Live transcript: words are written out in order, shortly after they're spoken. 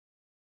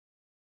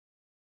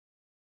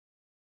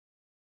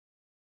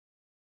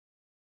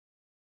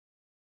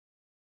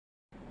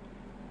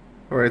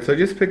Alright, so I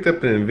just picked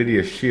up an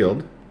Nvidia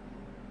Shield,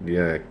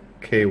 the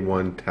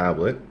K1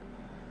 tablet,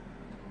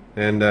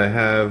 and I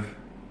have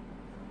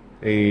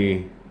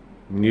a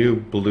new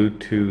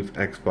Bluetooth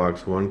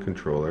Xbox One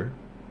controller,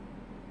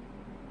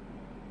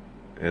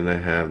 and I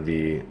have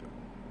the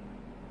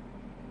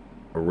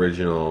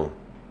original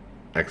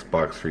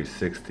Xbox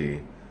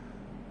 360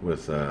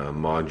 with a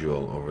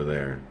module over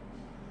there.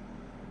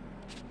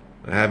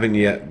 I haven't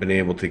yet been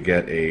able to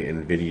get a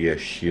Nvidia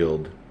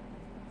Shield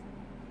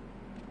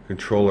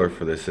controller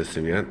for this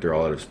system yet. They're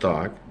all out of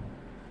stock,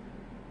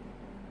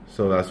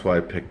 so that's why I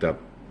picked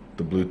up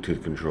the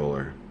Bluetooth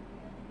controller.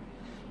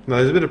 Now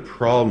there's a bit of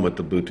problem with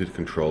the Bluetooth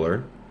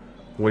controller.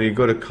 When you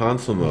go to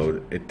console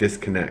mode, it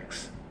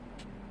disconnects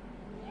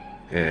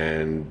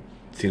and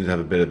seems to have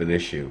a bit of an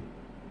issue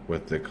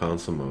with the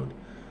console mode.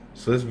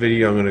 So this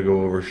video I'm going to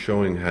go over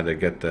showing how to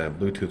get the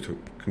Bluetooth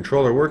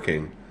controller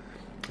working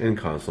in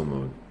console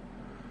mode.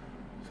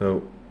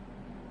 So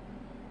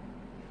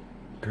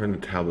turn the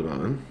tablet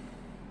on.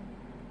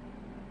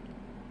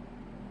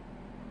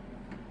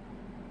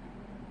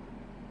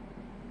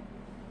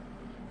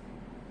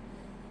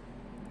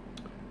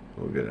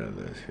 We'll get out of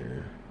this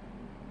here.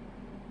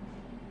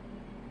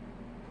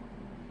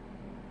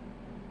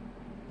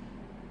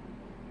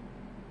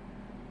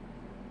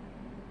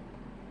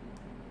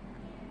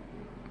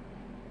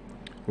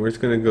 We're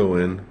just going to go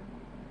in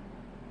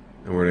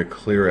and we're going to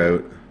clear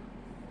out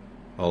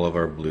all of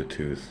our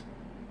Bluetooth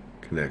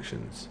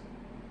connections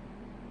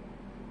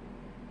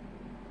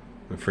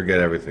and forget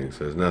everything.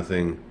 So there's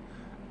nothing,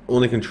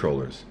 only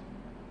controllers.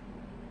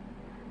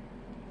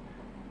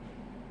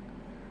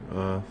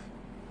 Off.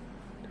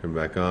 Turn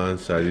back on.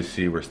 So as you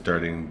see, we're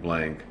starting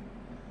blank.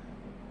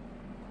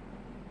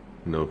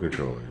 No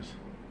controllers.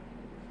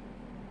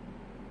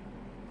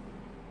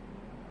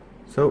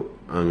 So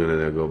I'm going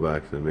to go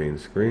back to the main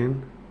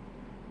screen.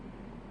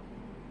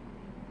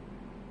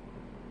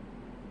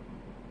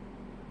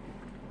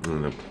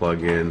 I'm going to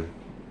plug in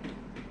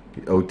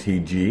the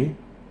OTG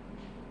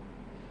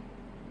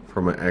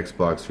for my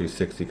Xbox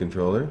 360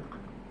 controller.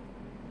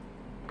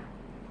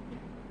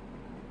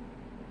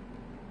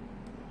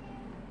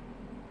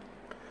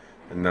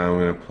 And now I'm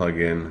going to plug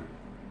in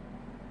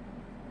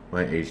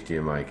my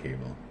HDMI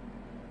cable.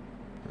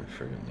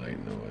 Friggin' light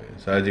in the way.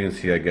 So as you can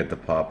see, I get the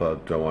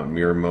pop-up. Do I want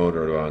mirror mode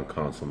or do I want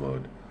console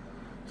mode?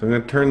 So I'm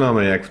going to turn on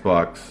my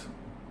Xbox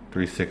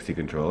 360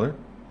 controller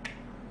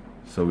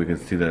so we can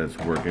see that it's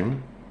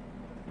working.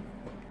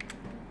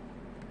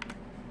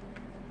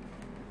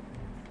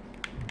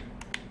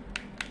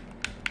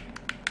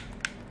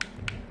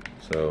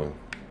 So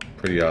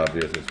pretty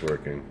obvious it's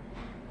working.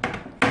 So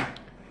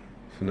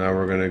now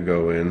we're going to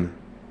go in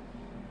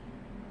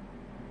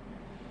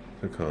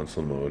to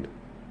console mode.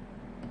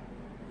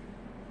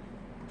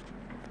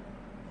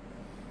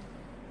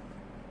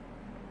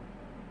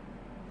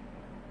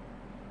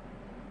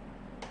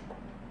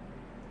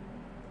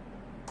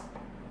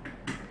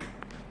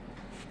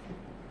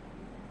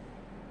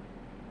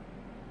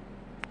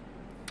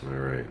 All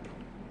right.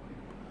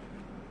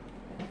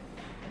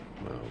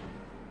 Wow.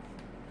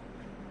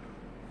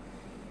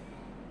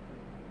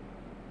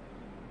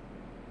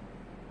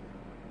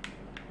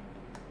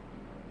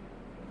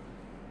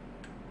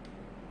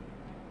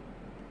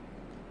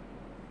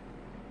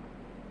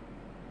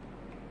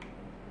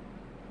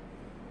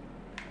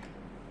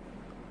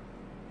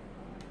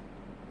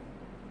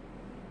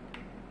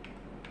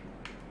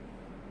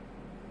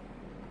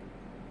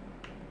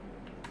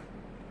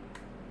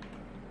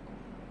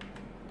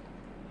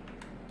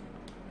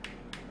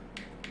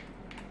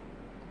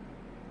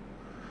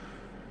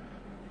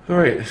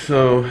 Alright,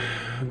 so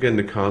again,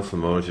 the console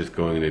mode is just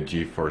going into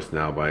GeForce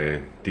Now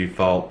by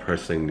default,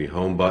 pressing the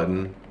home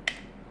button.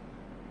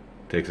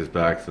 Takes us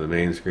back to the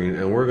main screen,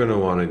 and we're going to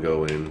want to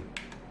go in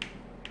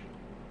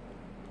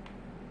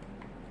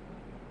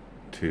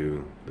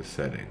to the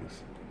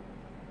settings.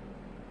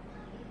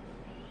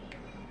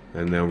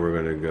 And then we're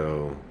going to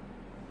go,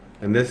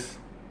 and this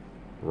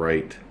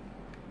right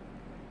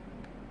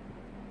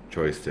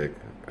joystick,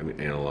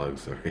 analog,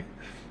 sorry,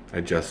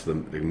 adjusts the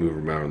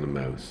move around on the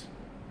mouse.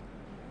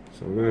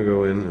 So we're going to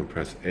go in and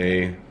press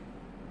A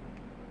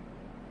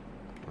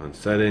on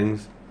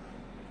settings,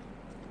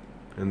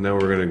 and now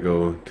we're going to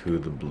go to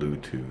the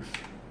Bluetooth.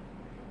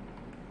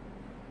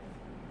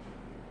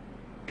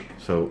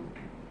 So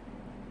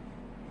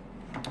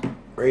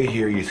right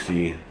here you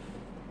see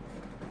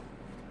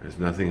there's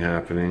nothing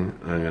happening.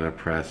 I'm going to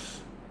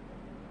press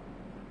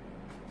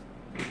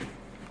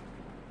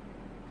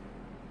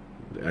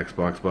the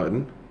Xbox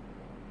button,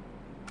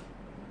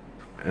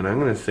 and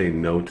I'm going to say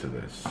no to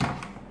this.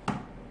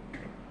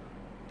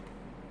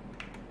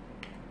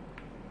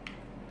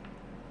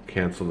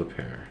 Cancel the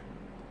pair.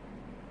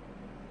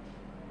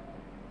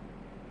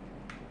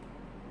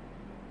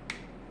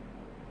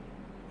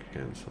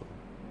 Cancel.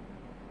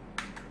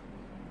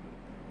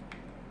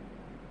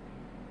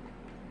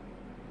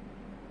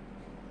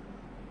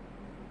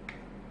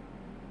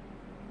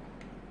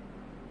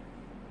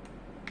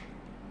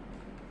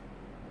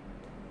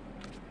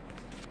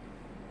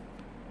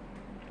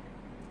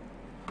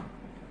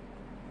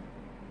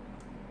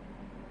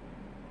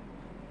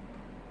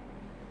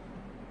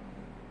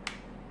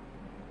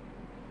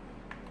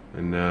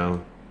 And now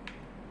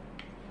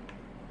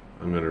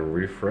I'm going to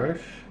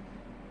refresh,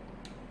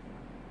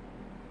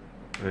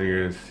 and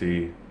you're going to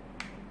see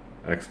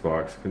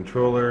Xbox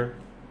controller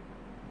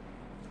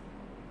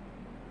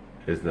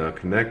is now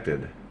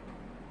connected.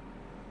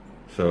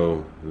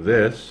 So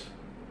this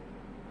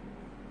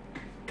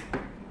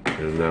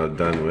is now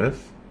done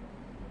with.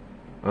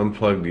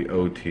 Unplug the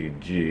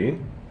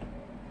OTG.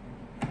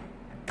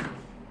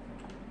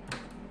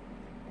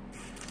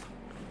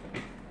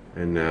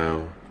 And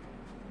now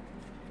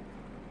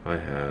I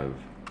have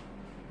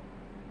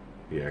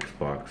the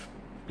Xbox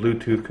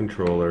Bluetooth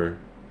controller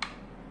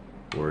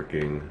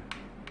working.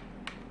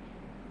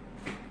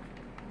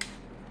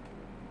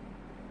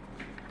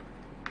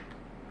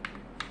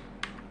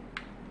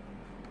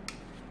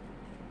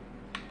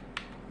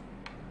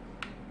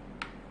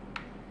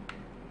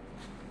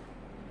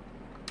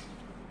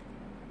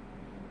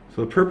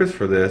 So the purpose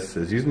for this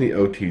is using the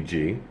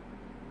OTG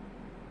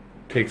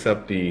takes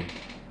up the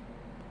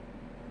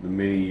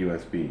mini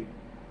USB.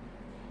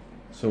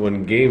 So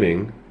when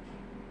gaming,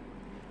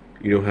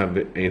 you don't have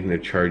anything to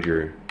charge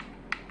your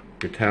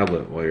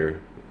tablet while you're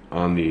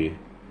on the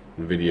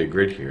Nvidia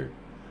grid here.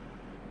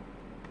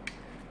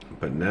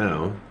 But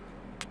now,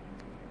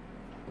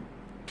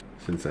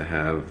 since I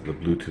have the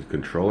Bluetooth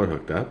controller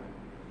hooked up,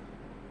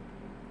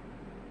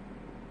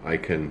 I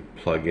can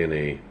plug in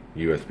a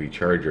USB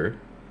charger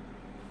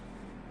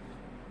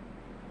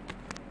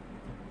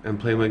and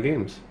play my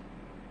games.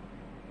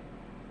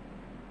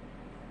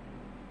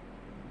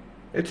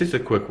 It's just a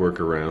quick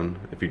workaround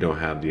if you don't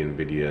have the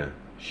Nvidia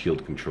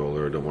Shield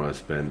controller or don't want to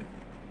spend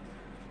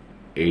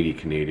 80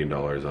 Canadian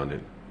dollars on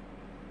it.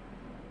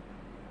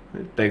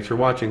 Thanks for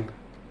watching.